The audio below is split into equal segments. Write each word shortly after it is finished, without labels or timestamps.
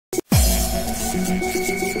What's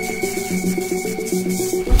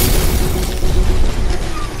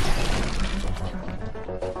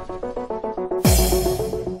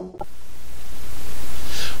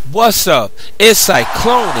up? It's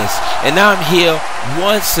Cyclonus, and I'm here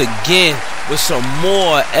once again with some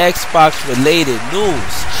more Xbox related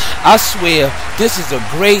news. I swear this is a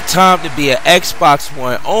great time to be an Xbox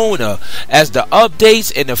One owner, as the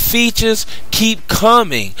updates and the features keep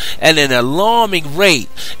coming at an alarming rate,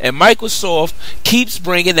 and Microsoft keeps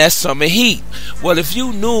bringing that summer heat. Well, if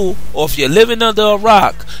you knew, or if you're living under a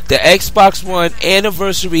rock, the Xbox One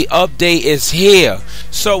anniversary update is here.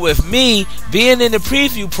 So with me being in the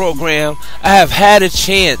preview program, I have had a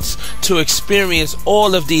chance to experience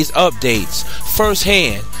all of these updates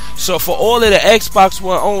firsthand. So for all of the Xbox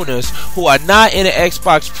One owners who are not in the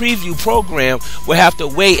Xbox preview program, will have to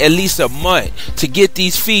wait at least a month to get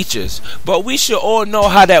these features. But we should all know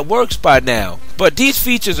how that works by now. But these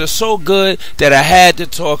features are so good that I had to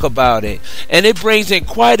talk about it. And it brings in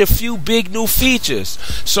quite a few big new features.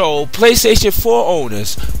 So PlayStation 4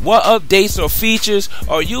 owners, what updates or features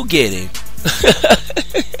are you getting?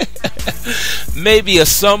 Maybe a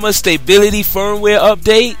summer stability firmware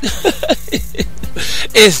update?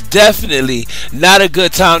 It's definitely not a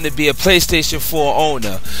good time to be a PlayStation 4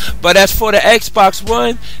 owner. But as for the Xbox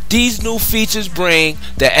One, these new features bring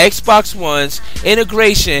the Xbox One's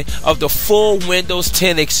integration of the full Windows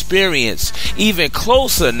 10 experience even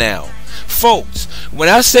closer now. Folks, when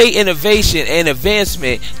I say innovation and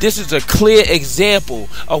advancement, this is a clear example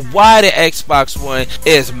of why the Xbox One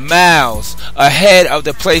is miles ahead of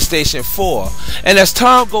the PlayStation 4. And as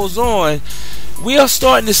time goes on, we are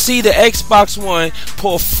starting to see the Xbox One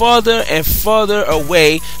pull further and further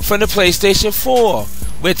away from the PlayStation 4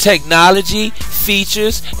 with technology,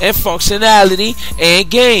 features, and functionality and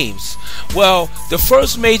games. Well, the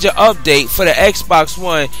first major update for the Xbox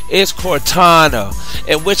One is Cortana,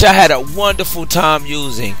 in which I had a wonderful time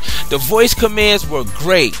using. The voice commands were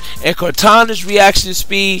great, and Cortana's reaction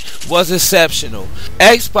speed was exceptional.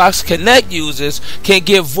 Xbox Connect users can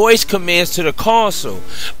give voice commands to the console,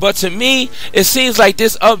 but to me, it seems like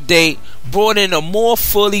this update brought in a more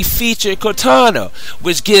fully featured Cortana,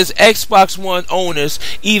 which gives Xbox One owners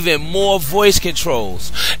even more voice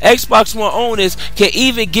controls. Xbox One owners can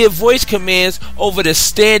even give voice commands over the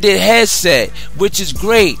standard headset, which is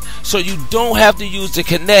great, so you don't have to use the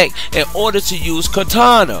Kinect in order to use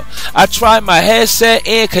Cortana. I tried my headset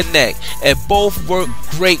and Kinect, and both work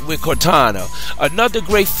great with Cortana. Another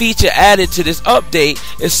great feature added to this update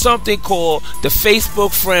is something called the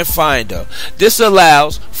Facebook Friend Finder. This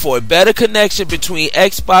allows for a better connection between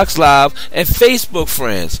Xbox Live and Facebook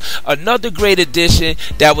friends. Another great addition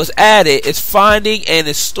that was added is finding and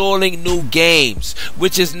installing new games,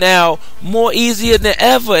 which is now more easier than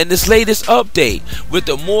ever in this latest update with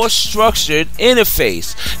a more structured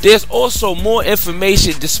interface. There's also more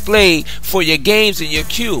information displayed for your games in your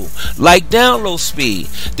queue, like download speed.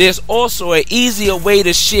 There's also an easier way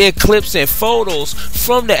to share clips and photos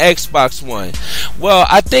from the Xbox One. Well,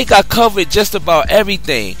 I think I covered just about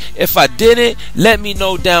everything. If I didn't, let me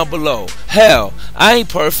know down below. Hell, I ain't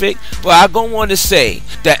perfect, but I gonna want to say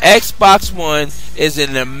the Xbox One is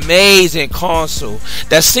an amazing console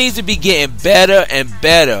that seems to be getting better and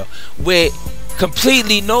better with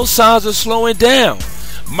completely no signs of slowing down.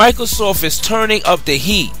 Microsoft is turning up the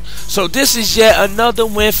heat. So this is yet another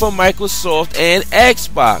win for Microsoft and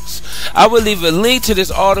Xbox. I will leave a link to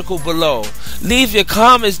this article below. Leave your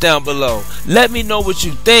comments down below. Let me know what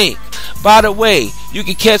you think. By the way, you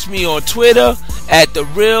can catch me on Twitter at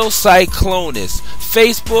TheRealCyclonus,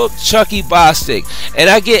 Facebook Chucky Bostic, and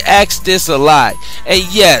I get asked this a lot. And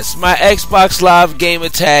yes, my Xbox Live gamer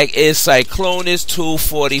tag is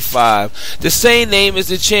Cyclonus245, the same name as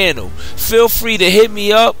the channel. Feel free to hit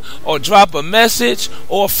me up or drop a message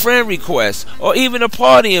or a friend request or even a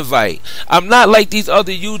party invite. I'm not like these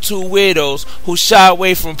other YouTube weirdos who shy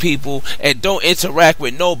away from people and don't interact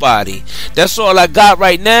with nobody. That's all I got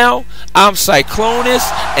right now. I'm Cyclonus,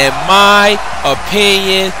 and my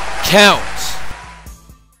opinion counts.